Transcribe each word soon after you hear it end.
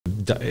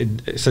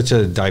such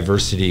a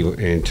diversity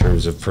in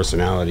terms of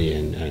personality,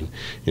 and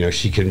you know,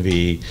 she can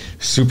be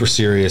super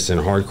serious and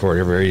hardcore.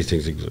 Everybody's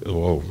like,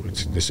 whoa,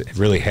 it's this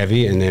really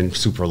heavy, and then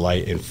super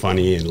light and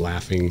funny and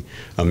laughing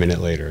a minute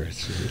later.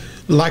 It's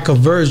like a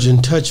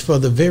virgin touched for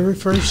the very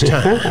first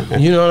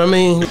time. You know what I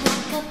mean?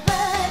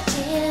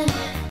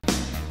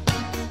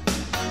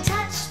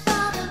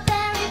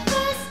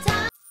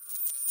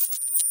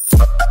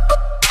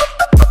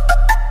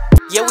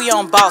 Yeah, we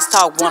on Boss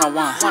Talk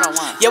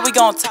 101. Yeah, we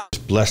gonna talk.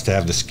 Blessed to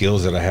have the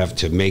skills that I have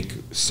to make.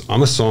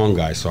 I'm a song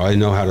guy, so I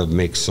know how to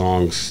make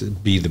songs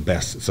be the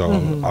best. So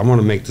I want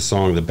to make the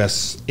song the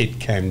best it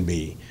can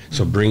be.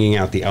 So bringing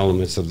out the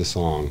elements of the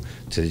song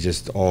to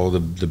just all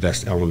the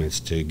best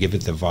elements to give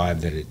it the vibe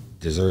that it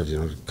deserves, you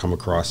know, to come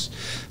across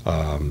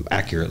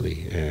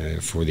accurately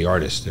for the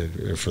artist,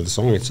 for the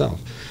song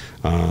itself.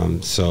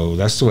 So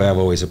that's the way I've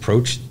always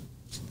approached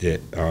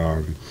it.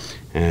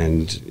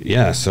 And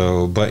yeah,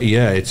 so, but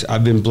yeah,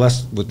 I've been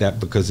blessed with that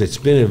because it's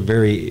been a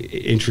very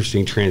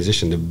interesting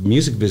transition. The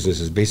music business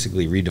has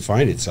basically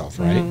redefined itself,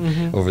 right,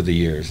 over the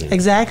years. And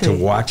exactly. To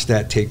watch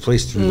that take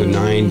place through the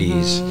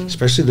 90s,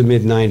 especially the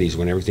mid 90s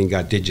when everything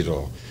got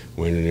digital,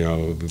 when, you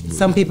know,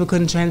 some people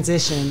couldn't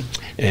transition,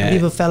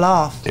 people fell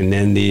off. And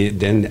then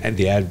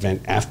the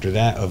advent after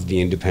that of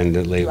the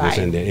independent labels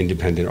and the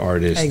independent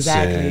artists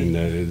and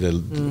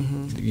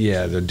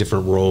the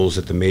different roles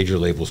that the major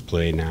labels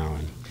play now.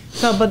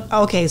 So, but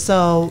okay,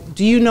 so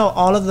do you know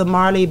all of the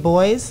Marley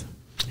boys?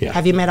 Yeah.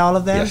 Have you met all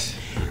of them? Yes.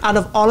 Out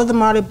of all of the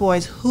Marley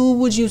boys, who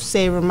would you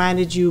say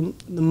reminded you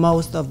the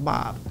most of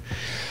Bob?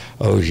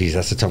 Oh, geez,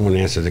 that's a tough one to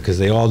answer because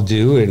they all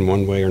do in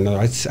one way or another.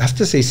 I have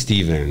to say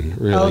Stephen,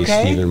 really,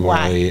 okay. Stephen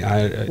Marley.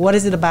 Why? What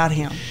is it about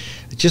him?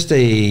 Just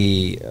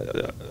a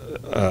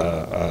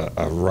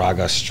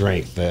raga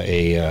strength,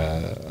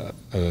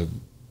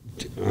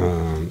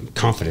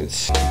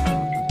 confidence.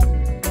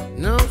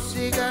 No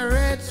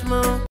cigarette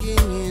smoking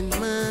in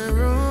my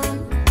room.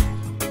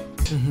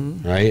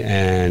 Right,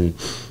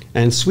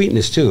 and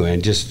sweetness too,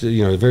 and just,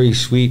 you know, very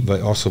sweet,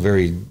 but also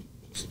very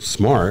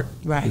smart,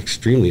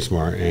 extremely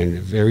smart, and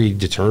very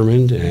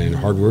determined and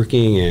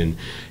hardworking, and,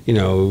 you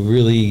know,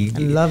 really, I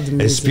love the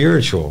music. And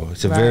spiritual.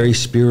 It's a very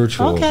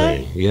spiritual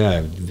thing.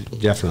 Yeah,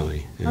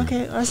 definitely. Yeah.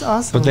 Okay, that's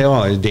awesome. But they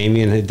all,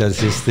 Damien does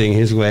his thing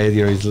his way.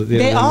 You know,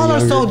 they all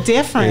are so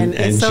different.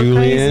 And so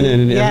Julian crazy.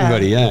 and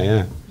everybody.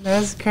 Yeah.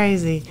 That's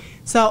crazy.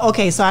 So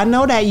okay, so I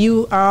know that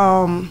you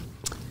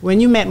when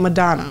you met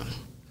Madonna,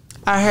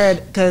 I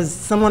heard, because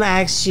someone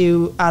asked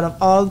you, out of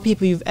all the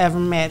people you've ever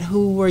met,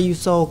 who were you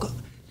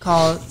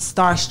so-called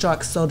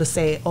starstruck, so to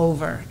say,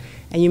 over?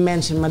 And you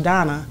mentioned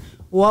Madonna.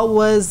 What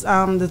was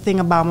the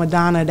thing about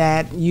Madonna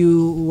that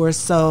you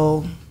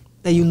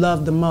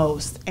loved the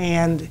most?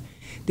 And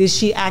did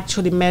she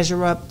actually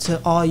measure up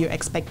to all your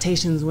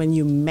expectations when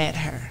you met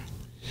her?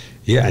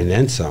 Yeah, and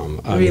then some.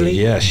 I mean,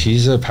 yeah,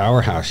 she's a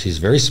powerhouse. She's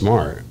very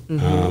smart,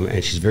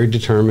 and she's very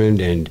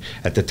determined. And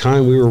at the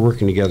time we were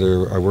working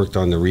together, I worked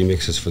on the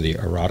remixes for the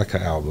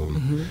Erotica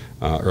album,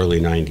 early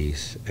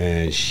 90s.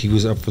 And she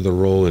was up for the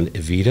role in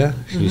Evita.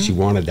 She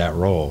wanted that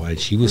role. And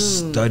she was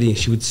studying.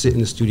 She would sit in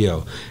the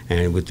studio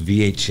and with the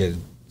VHS,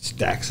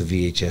 stacks of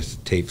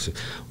VHS tapes,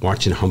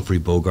 watching Humphrey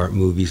Bogart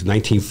movies,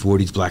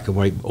 1940s black and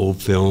white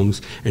old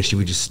films, and she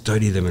would just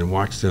study them and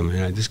watch them.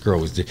 And this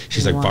girl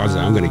she's like, Bonzai,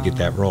 I'm going to get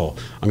that role.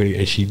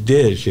 And she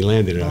did. She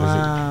landed it.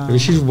 I mean,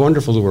 she's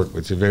wonderful to work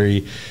with. She's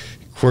very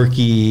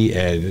quirky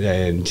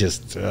and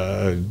just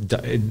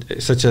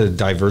such a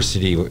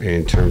diversity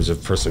in terms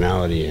of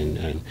personality,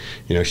 and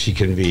you know, she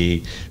can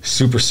be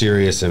super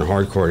serious and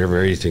hardcore.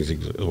 Everybody's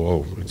like,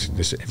 whoa, it's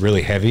this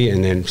really heavy,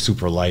 and then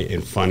super light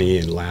and funny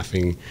and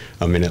laughing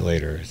a minute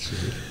later. It's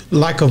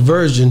like a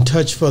virgin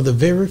touched for the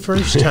very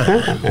first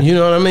time. You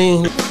know what I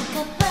mean?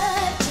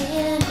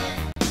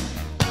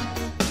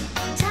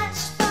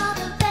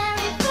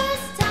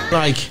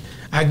 Like,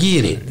 I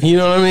get it. You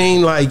know what I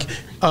mean? Like,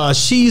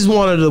 she's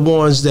one of the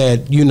ones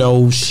that, you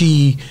know,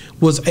 she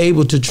was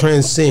able to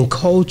transcend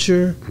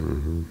culture.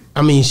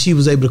 I mean, she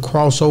was able to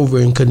cross over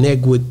and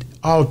connect with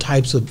all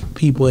types of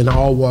people in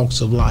all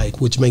walks of life,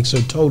 which makes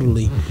her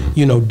totally,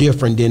 you know,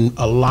 different than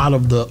a lot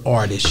of the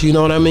artists. You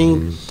know what I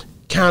mean?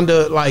 Kind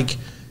of like,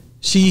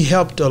 she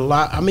helped a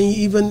lot. I mean,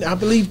 even, I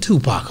believe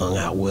Tupac hung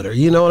out with her.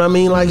 You know what I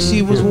mean? Like,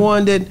 she was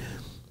one that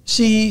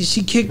she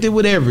kicked it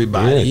with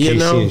everybody. Yeah, you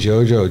know?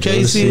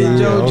 Casey and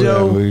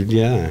JoJo.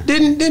 Yeah.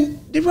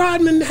 Did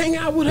Rodman hang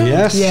out with her?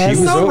 Yes.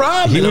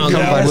 Rodman hung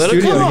out with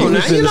her. Come on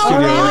now, you know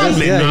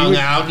Rodman hung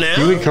out now.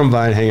 He would come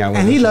by and hang out with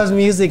her. And he loves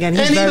music, and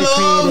he's very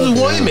creative. And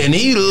he loves women.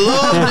 He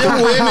loves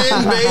them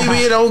women,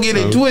 baby. Don't get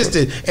it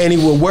twisted. And he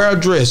will wear a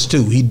dress,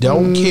 too. He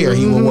don't care.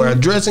 He will wear a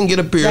dress and get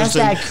a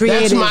piercing.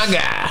 That's my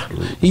guy.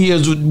 He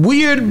is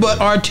weird but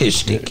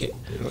artistic.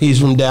 He's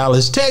from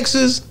Dallas,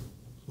 Texas.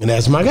 And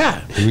that's my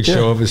guy. He would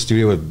show up in the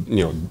studio with,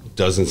 you know,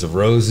 dozens of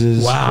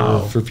roses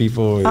for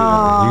people. You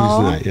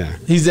know,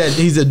 he was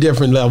he's a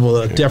different level,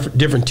 a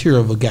different tier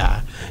of a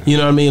guy. You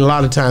know what I mean? A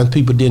lot of times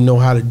people didn't know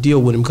how to deal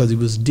with him because he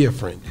was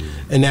different.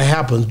 And that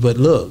happens. But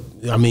look,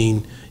 I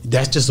mean,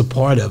 that's just a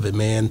part of it,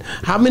 man.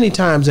 How many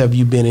times have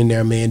you been in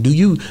there, man? Do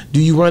you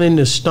run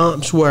into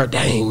stumps where,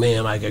 dang,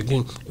 man, like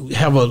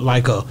have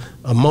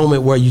a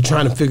moment where you're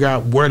trying to figure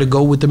out where to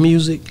go with the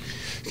music?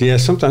 Yeah,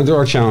 sometimes there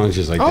are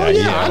challenges like that. Oh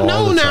yeah, I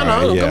know now.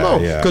 Come on,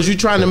 because you're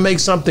trying to make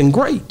something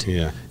great.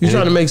 Yeah, you're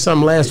trying to make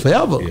something last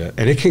forever. Yeah,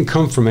 and it can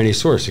come from any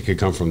source. It could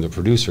come from the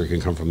producer. It can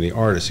come from the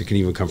artist. It can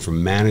even come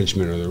from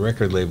management or the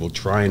record label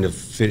trying to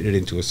fit it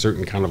into a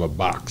certain kind of a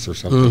box or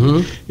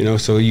something. You know,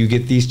 so you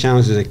get these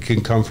challenges that can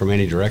come from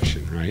any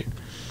direction, right?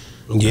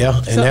 Yeah,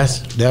 and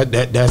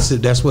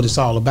that's what it's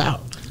all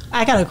about.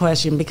 I got a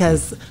question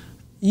because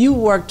you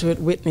worked with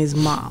Whitney's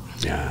mom.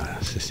 Yeah,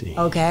 sissy.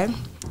 Okay.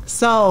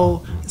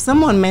 So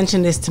someone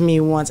mentioned this to me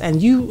once,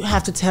 and you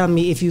have to tell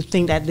me if you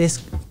think that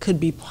this could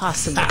be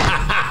possible. Okay?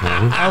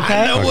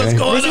 I know what's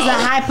going This is a on.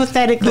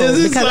 hypothetical This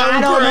is because so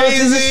I don't know if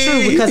this is crazy.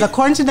 true, because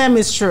according to them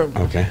it's true.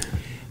 Okay.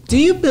 Do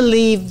you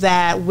believe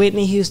that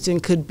Whitney Houston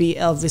could be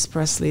Elvis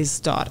Presley's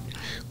daughter?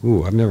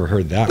 Ooh, I've never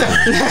heard that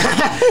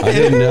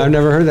one. I've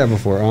never heard that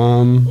before.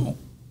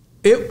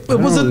 It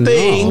was a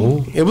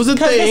thing. It was a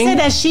Because they thing. said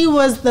that she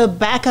was the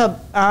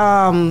backup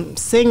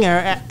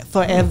singer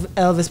for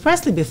Elvis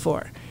Presley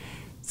before.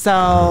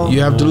 So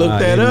You have to look I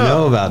that didn't up.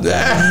 know about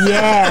that.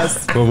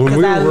 yes. But when 'Cause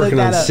we I were looked working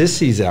on that up.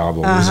 Sissy's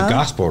album, it was a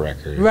gospel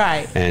record.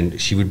 Right.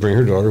 And she would bring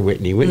her daughter,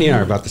 Whitney. Whitney and I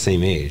are about the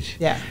same age.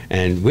 Yeah.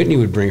 And Whitney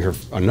would bring her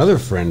another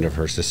friend of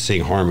hers to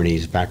sing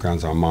harmonies,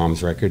 backgrounds on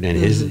Mom's record. And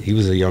he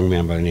was a young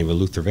man by the name of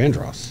Luther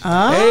Vandross.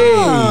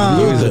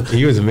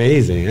 He was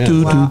amazing. Yeah.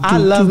 Wow, I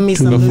love me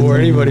some Before Luther.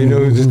 anybody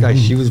knew this guy,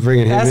 she was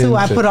bringing him That's in. who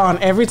I to- put on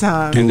every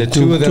time. And the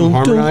two of them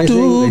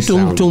harmonizing, they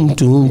sound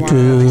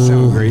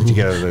great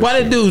together.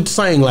 Why did dude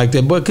sing like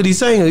that? But could he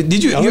sing?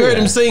 Did you Oh, heard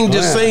yeah. him sing? Oh,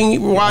 Just yeah.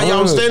 sing while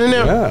y'all was standing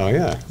there. Yeah, oh,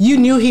 yeah. You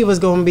knew he was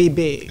going to be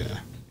big.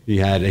 He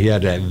had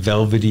that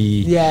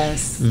velvety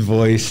Yes.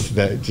 voice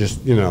that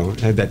just,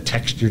 had that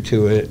texture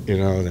to it,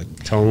 that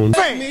tone.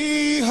 Let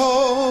me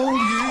hold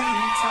you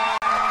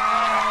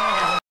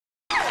tight.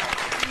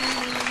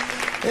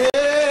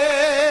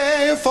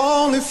 If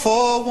only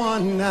for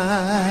one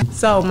night.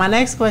 So my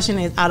next question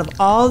is, out of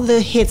all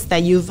the hits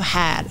that you've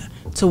had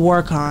to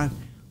work on,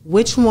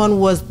 which one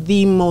was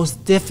the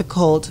most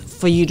difficult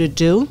for you to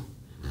do?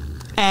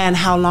 And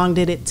how long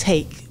did it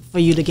take for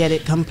you to get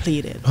it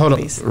completed? Hold on.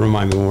 please?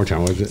 Remind me one more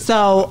time, what was it?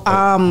 So,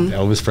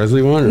 Elvis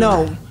Presley one? Or?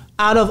 no,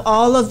 out of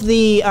all of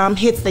the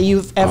hits that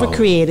you've ever Oh.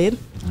 created,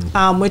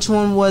 which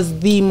one was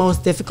the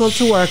most difficult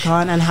to work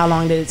on, and how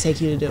long did it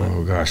take you to do it?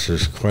 Oh gosh,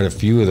 there's quite a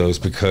few of those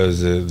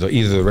because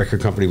either the record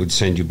company would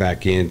send you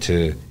back in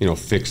to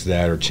fix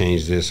that or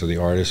change this, or the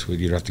artist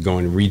you'd have to go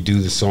and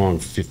redo the song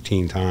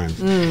 15 times.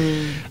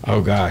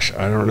 Oh gosh,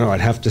 I don't know.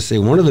 I'd have to say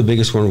one of the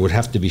biggest one would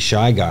have to be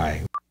Shy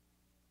Guy.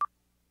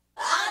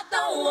 I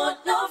don't want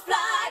no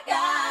fly guy.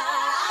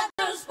 I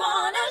just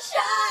want a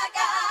shy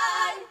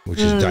guy. Which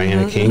is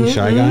Diana King,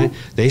 Shy Guy.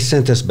 They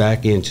sent us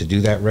back in to do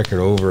that record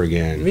over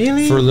again.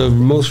 Really? For the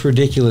most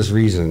ridiculous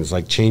reasons,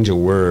 like change a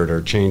word or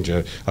change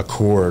a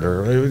chord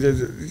or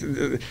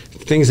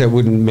things that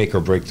wouldn't make or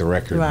break the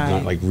record, Right.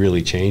 not like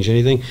really change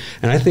anything.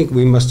 And I think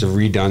we must have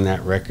redone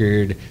that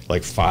record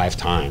like 5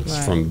 times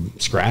Right. from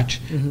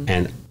scratch.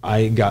 And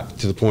I got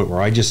to the point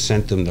where I just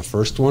sent them the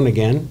first one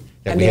again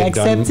that And we they had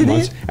done accepted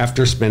once it?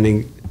 after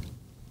spending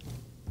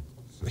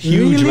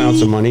huge Really?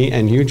 amounts of money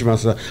and huge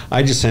amounts of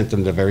I just sent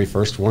them the very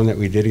first one that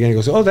we did again. He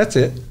goes, oh, that's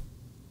it.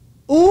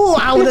 Ooh,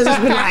 I would have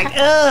just been like,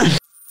 ugh.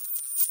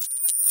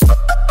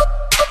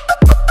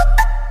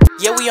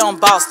 Yeah, we on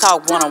Boss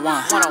Talk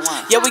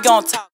 101. Yeah, we gonna talk.